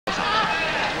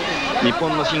日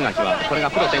本の新垣はこれが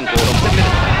プロ転向6戦目で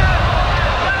す。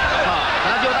さあ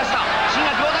鼻血を出した新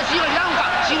垣、大台新垣ダウンか、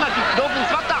新垣ロープに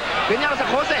詰まった、ペニャロサ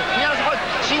構成、ペニャロサこれ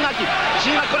新垣、こ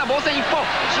れは防戦一方、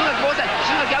新垣防戦、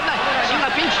新垣危ない、新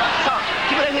垣ピンチ。さあ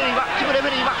キムレフェ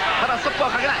リーはただストップ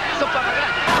はかけない、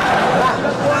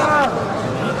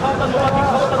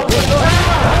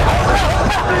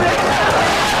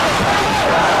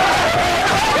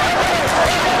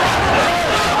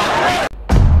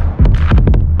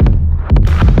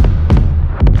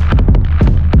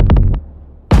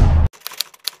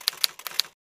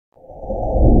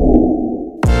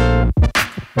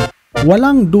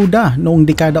Walang duda noong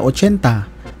dekada 80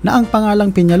 na ang pangalang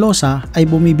Penalosa ay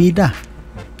bumibida.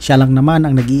 Siya lang naman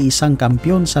ang nag-iisang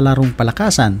kampyon sa larong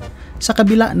palakasan sa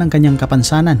kabila ng kanyang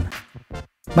kapansanan.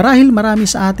 Marahil marami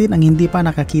sa atin ang hindi pa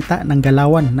nakakita ng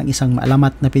galawan ng isang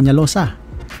maalamat na Penalosa.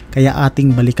 Kaya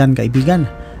ating balikan kaibigan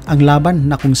ang laban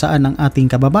na kung saan ang ating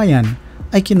kababayan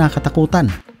ay kinakatakutan.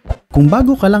 Kung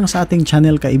bago ka lang sa ating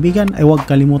channel kaibigan ay huwag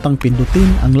kalimutang pindutin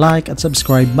ang like at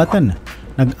subscribe button.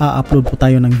 Nag-a-upload po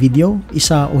tayo ng video,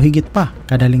 isa o higit pa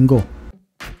kada linggo.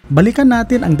 Balikan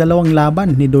natin ang dalawang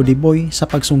laban ni Dodie Boy sa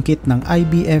pagsungkit ng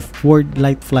IBF World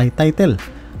Light Fly title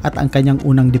at ang kanyang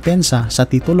unang depensa sa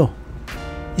titulo.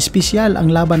 Espesyal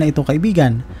ang laban na ito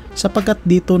kaibigan sapagkat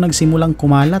dito nagsimulang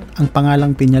kumalat ang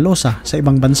pangalang Penalosa sa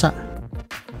ibang bansa.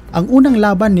 Ang unang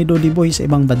laban ni Dodie Boy sa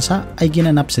ibang bansa ay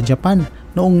ginanap sa Japan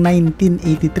noong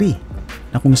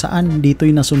 1983 na kung saan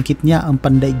dito'y nasungkit niya ang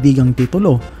pandaigdigang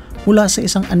titulo mula sa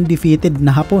isang undefeated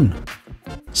na Hapon.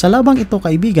 Sa labang ito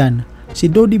kaibigan, si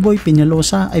Dodie Boy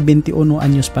Penalosa ay 21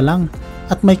 anyos pa lang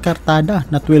at may kartada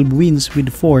na 12 wins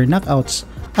with 4 knockouts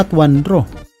at 1 draw.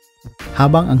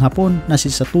 Habang ang Hapon na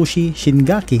si Satoshi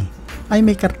Shingaki ay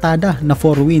may kartada na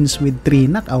 4 wins with 3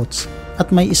 knockouts at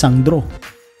may isang draw.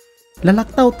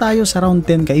 Lalaktaw tayo sa round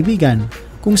 10 kaibigan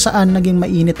kung saan naging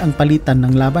mainit ang palitan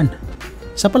ng laban.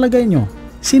 Sa palagay nyo,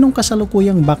 sinong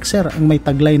kasalukuyang boxer ang may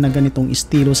taglay na ganitong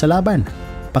estilo sa laban?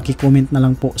 Paki-comment na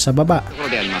lang po sa baba.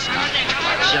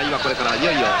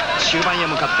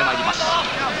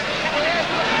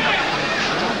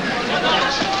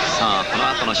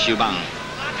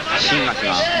 Shingaki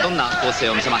がどんな構成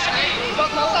を見せますか。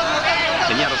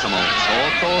ペニャロサも相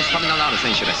当スタミナのある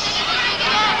選手です。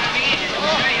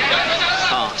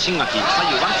さあShingaki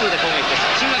左右ワンツーで攻撃です。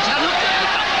Shingakiなる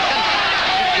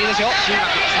いいですよ。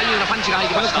Shingaki左右のパンチが入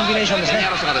りました。コンビネーションですね。ペ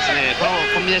ニャロサがですねこの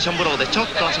コンビネーションブローでちょっ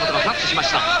と足元がフラッとしま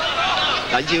した。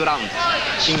第10ラウンド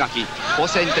Shingaki構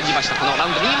成に転じました。このラウ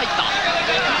ンド2入った。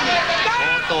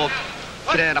相当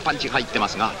綺麗なパンチが入ってま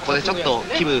すが、ここでちょっと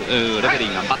キムレフェリ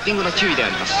ーがバッティングの注意であ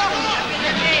ります。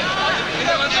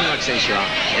Shingaki選手は、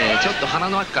ちょっと鼻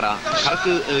の脇から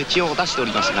軽く血を出してお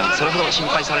りますが、それほど心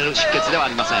配される出血ではあ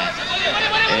りません。リ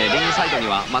ングサイドに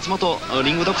は松本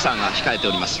リングドクターが控えて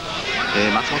おります。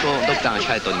松本ドクターが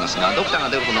控えておりますが、ドクターが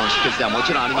出るほどの出血ではも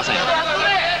ちろんありません。さ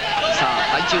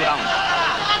あ第10ラウンド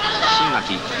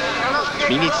Shingaki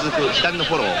右に続く左の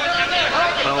フォロー、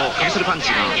このかぶせるパンチ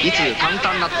がいつカウンタ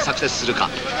ーになってサクセスするか。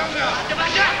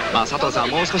まあ佐藤さ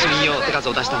んはもう少し右を手数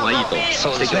を出した方がいいと指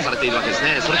摘をされているわけです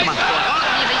ね。それとまあ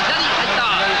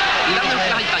左の内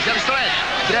が入った、左ストレート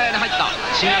きれいに入った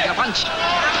Shingakiがパンチ、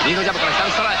右のジャブから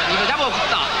左ストレート、右のジャブを送っ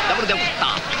た、ダブルで送っ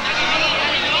た。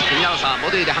ペニャロサボ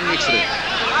ディで反撃する。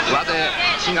上手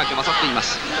Shingakiを勝っていま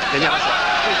す。ペニャロサ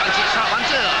低いパンチ、さあワン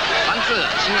ツー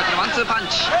Shingakiのワンツーパン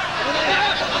チ、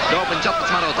ロープにちょっと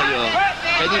詰まろうという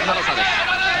ペニャロサです。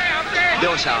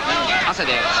両者汗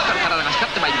でしっかり体が光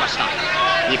ってまいりました。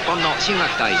日本の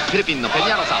Shingaki対フィリピンのペ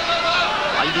ニャロサ、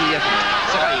 IBF の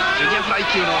世界ジュニアフライ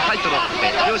級のタイトルを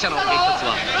取って両者の激突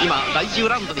は今第10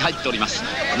ラウンドに入っております。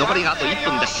残りがあと1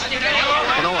分です。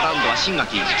このラウンドは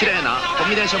Shingaki綺麗なコン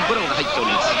ビネーションブローが入ってお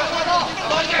ります。ペニ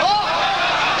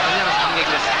ャロサ反撃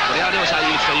です。これは両者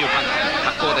有利という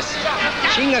格好です。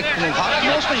Shingakiもも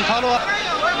う少しファウルは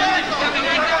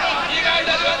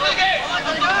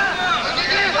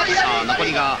さあ残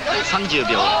りが30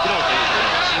秒切ろうというとこ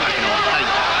ろ、Shingakiの第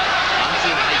ワンツ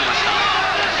ーが入りました。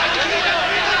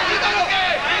ペ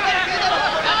ニャ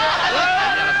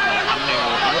ロサの顔面を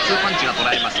ワンツーパンチが捉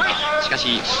えますが、しか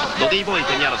しドディボーイ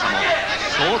ペニャロサも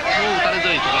相当打たれ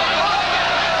強いところがあります。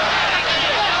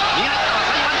右入ったま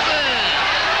さにワンツー、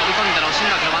飛び込んでの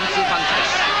Shingakiのワンツーパンチで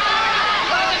す。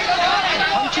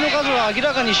パンチの数は明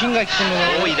らかにShingaki君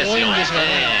の多いんですが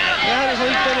ね、やはりそう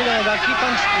いった意味ではラッキー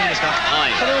パンチっていうんですか、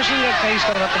それをShingakiがいい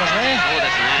力になってますね。そうで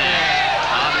すね。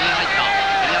さあ右に入った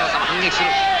ペニャロサも反撃す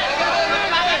る。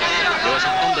両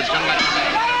者ほとんど時間がありません。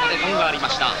ここでゴンがありま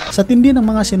した。Sa tindi ng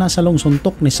mga sinasalong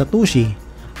suntok ni Satoshi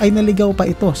ay naligaw pa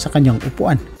ito sa kanyang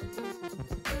upuan.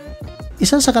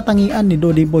 Isa sa katangian ni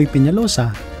Dodie Boy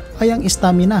Penalosa ay ang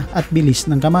stamina at bilis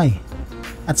ng kamay.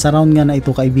 At sa round nga na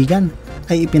ito kaibigan,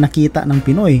 ay ipinakita ng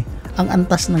Pinoy ang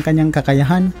antas ng kanyang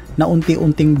kakayahan na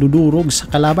unti-unting dudurog sa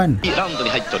kalaban. 10ラウンドに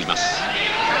入っております。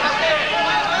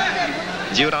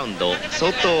10ラウンド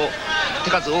相当手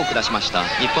数多く出しました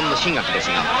日本の新垣です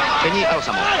が、ペニー・アロ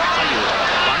サも左右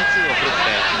ワンツーを振るっ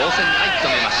て防戦ないと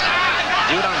止めました。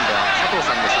10ラウンドは佐藤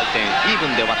さんの採点イーブ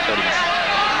ンで終わっております。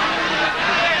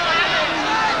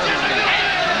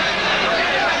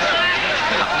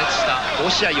白熱した好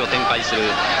試合を展開する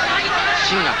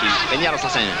新垣ペニー・アロサ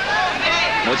戦、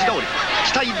文字通り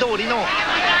期待通りの好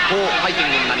ファイティ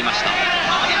ングになりました。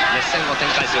熱戦を展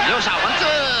開する両者ワンツ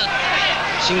ー。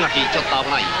新垣ちょっと危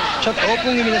ない、ちょっとオー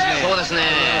プン気味ですね。そうですね、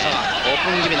オー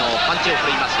プン気味のパンチを振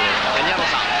りますペニアロ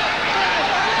サ。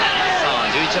さあ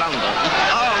11ラウンド、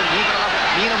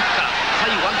右のフックから左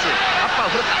右ワンツー、アッパ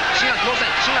ーを振るった。新垣防戦、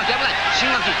新垣危ない、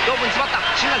新垣ロープに詰まった、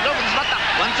新垣ロープに詰まった。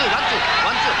ワンツーワンツーワ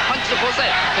ンツー、パンチと構成、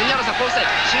ペニアロサ構成、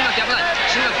新垣危ない、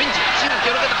新垣ピンチ、新垣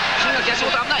よろけた、新垣足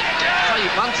元危ない、左右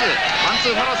ワンツー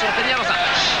フォローするペニアロサ。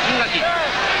新垣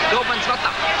ロープに詰まった、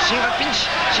新垣ピンチ、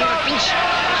新垣ピンチ、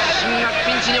新垣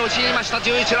ピンチに陥りました。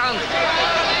11ラウンド、危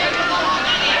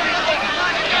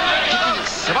機に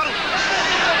迫る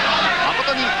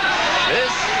誠に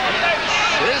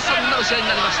凄惨なる試合に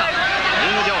なりました。リ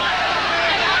ング上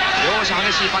両者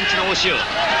激しいパンチの応酬。さ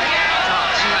あ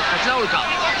新垣立ち直るか。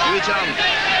11ラウンド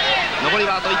残り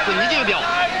はあと1分20秒。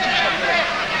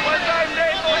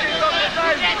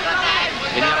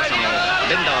ペニアロサの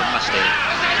連打を浴びまして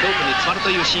ロープに詰まると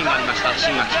いうシーンがありました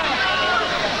新垣。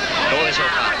どうでしょ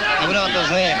うか。危なかったで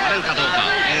すね。あるかどうか。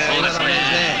そうですね。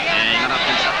今の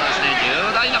ピンチだったですね。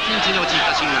重大なピンチに陥っ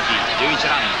た新垣。11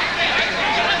ラウンド。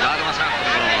ガードが下がった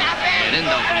ところ、連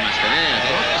打を振りましてね、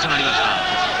ドロッと下がりました。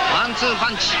ワンツー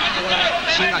パンチ。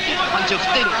新垣パンチを振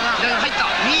っている。左に入った。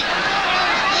右。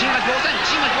新垣防戦。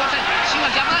新垣防戦。新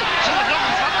垣危ない。新垣ロー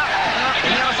プに詰まった。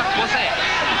ペニアロサ構成。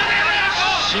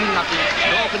新垣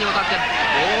ロープに渡って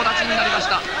棒立ちになりま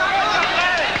した。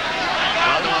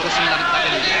ガードが薄になるだ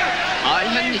けに大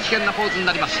変に危険なポーズに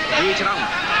なります。11ラウンド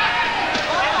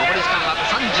残り時間はあと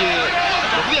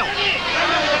36秒。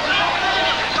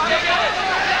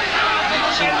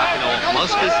新垣のマウ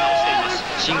スピースが落ちています。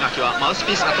新垣はマウス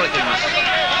ピースが取れています。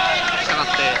したがっ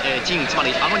てチン、つま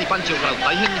り顎にパンチを食らう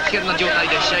大変に危険な状態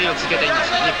で試合を続けています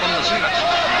日本の新垣。さ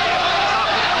あ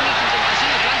ここで反撃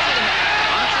に行って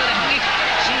ワンツーで反撃。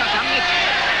新垣反撃。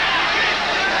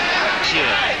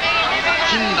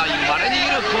近代稀にい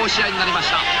る好試合になりま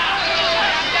した。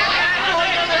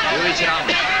11ラウン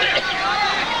ド激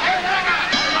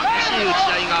しい打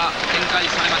ち合いが展開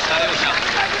されました両者。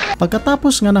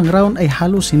Pagkatapos nga ng round ay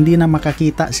halos hindi na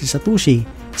makakita si Satoshi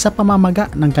sa pamamaga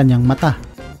ng kanyang mata.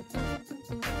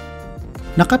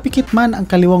 Nakapikit man ang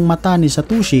kaliwang mata ni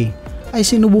Satoshi ay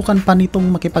sinubukan pa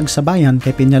nitong makipagsabayan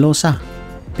kay Penalosa,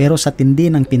 pero sa tindi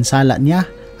ng pinsala niya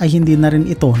ay hindi na rin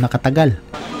ito nakatagal.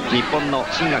 日本の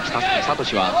新垣聡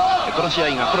はこの試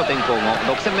合がプロ転向後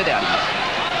6戦目であります。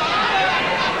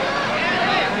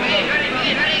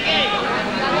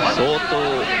相当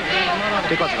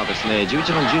手数がですね、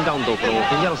11ラウンド12ラウンド、この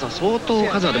ペニアロサ相当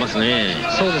数が出ますね。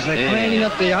そうですね、この辺にな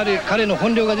ってやはり彼の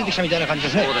本領が出てきたみたいな感じで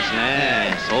すね。そうです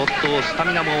ね、相当スタ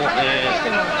ミナも、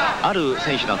ある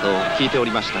選手だと聞いてお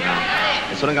りましたが、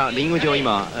それがリング上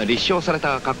今立証され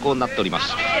た格好になっておりま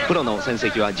す。プロの戦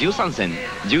績は13戦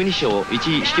12勝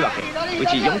1引き分け、う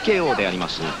ち 4KO でありま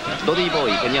すドディボ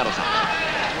ーイペニアロサ。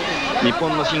日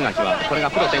本の新垣はこれが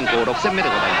プロ転向6戦目で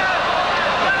ございます。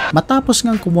Matapos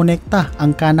ngang kumonekta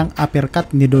ang kanang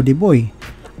uppercut ni Dodie Boy,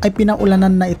 ay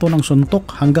pinaulanan na ito ng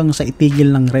suntok hanggang sa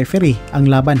itigil ng referee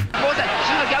ang laban.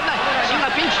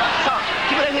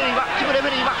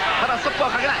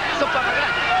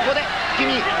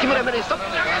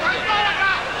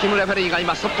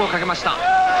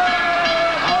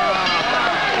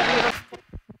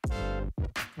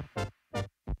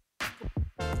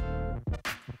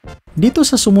 Dito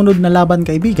sa sumunod na laban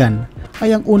kaibigan,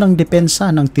 ay ang unang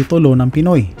depensa ng titulo ng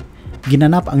Pinoy.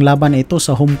 Ginanap ang laban na ito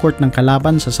sa home court ng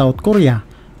Kalaban sa South Korea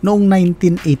noong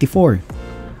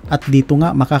 1984. At dito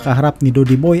nga makakaharap ni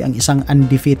Dodie Boy ang isang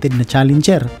undefeated na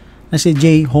challenger na si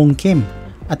Jae Hong Kim,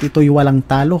 at ito'y walang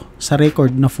talo sa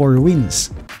record na 4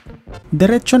 wins.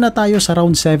 Diretso na tayo sa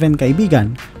round 7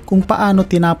 kaibigan kung paano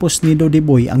tinapos ni Dodie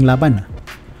Boy ang laban.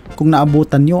 Kung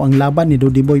naabutan nyo ang laban ni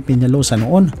Dodie Boy Penalosa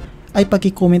noon, ay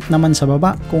paki-comment naman sa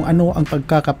baba kung ano ang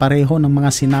pagkakapareho ng mga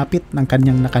sinapit ng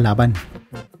kanyang nakalaban.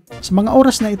 Sa mga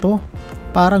oras na ito,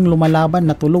 parang lumalaban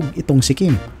na tulog itong si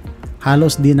Kim.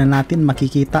 Halos di na natin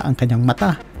makikita ang kanyang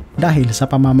mata dahil sa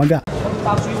pamamaga.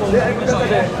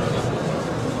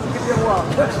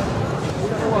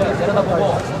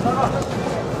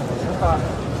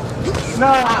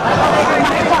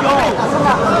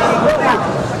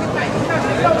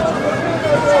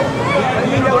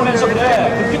 돌면서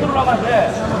그래. 그렇게 돌아가면 그래.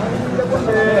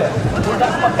 돌다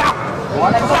딱.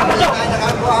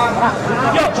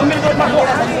 야, 정면에 돌아가고.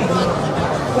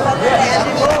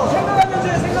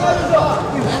 생각하면서.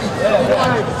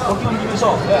 네. 거기 옮기면서.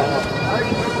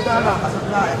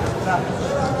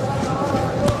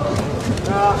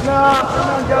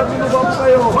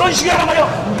 그런 식이 하란 말이야.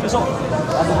 옮기면서.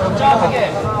 쫙하게.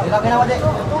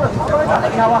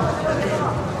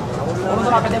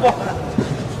 오른손 앞에 대고.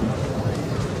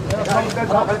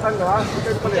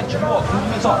 이렇게 주고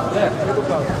옮기면서. 네.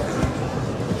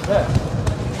 네.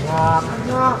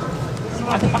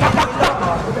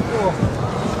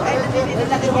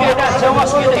 재영아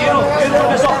숙이다 얘로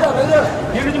돌면서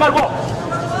밀리지 말고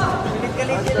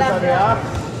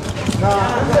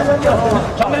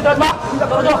정면에 들어가지 마.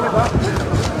 떨어져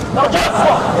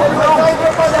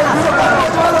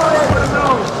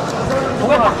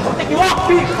동해 팍 땡기고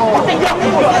팍 땡겨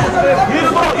얘로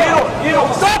돌아 얘로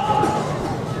스톱.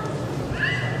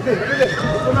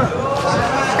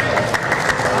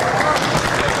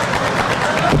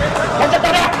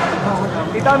 괜찮다네.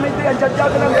 Kita minta yang jaga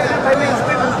dalam timing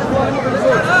speed untuk buang ini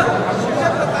betul.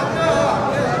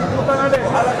 Bukan ada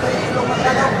alat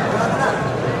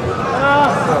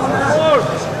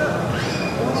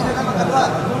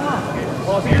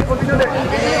oh, sini continue deh.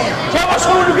 Siapa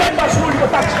suruh juga, Pak suruh juga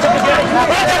tak.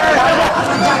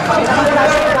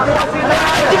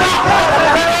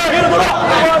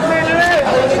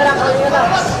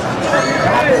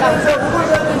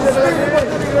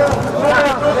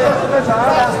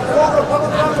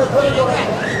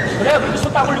 그래, 그렇게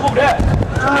손 딱 올리고 그래.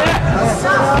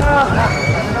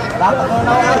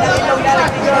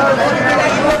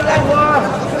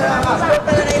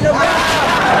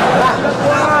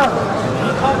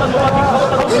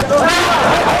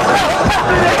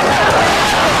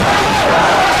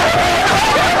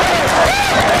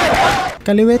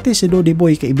 Kaliwete si Dodie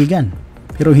Boy kaibigan,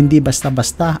 pero hindi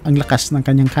basta-basta ang lakas ng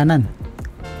kanyang kanan.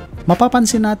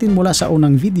 Mapapansin natin mula sa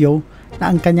unang video na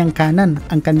ang kanyang kanan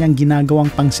ang kanyang ginagawang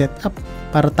pang setup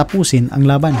para tapusin ang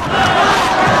laban.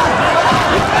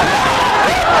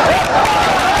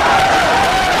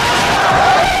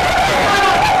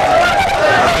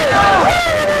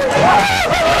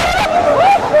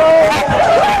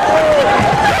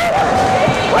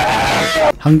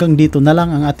 Hanggang dito na lang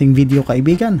ang ating video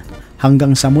kaibigan.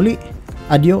 Hanggang sa muli.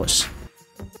 Adios!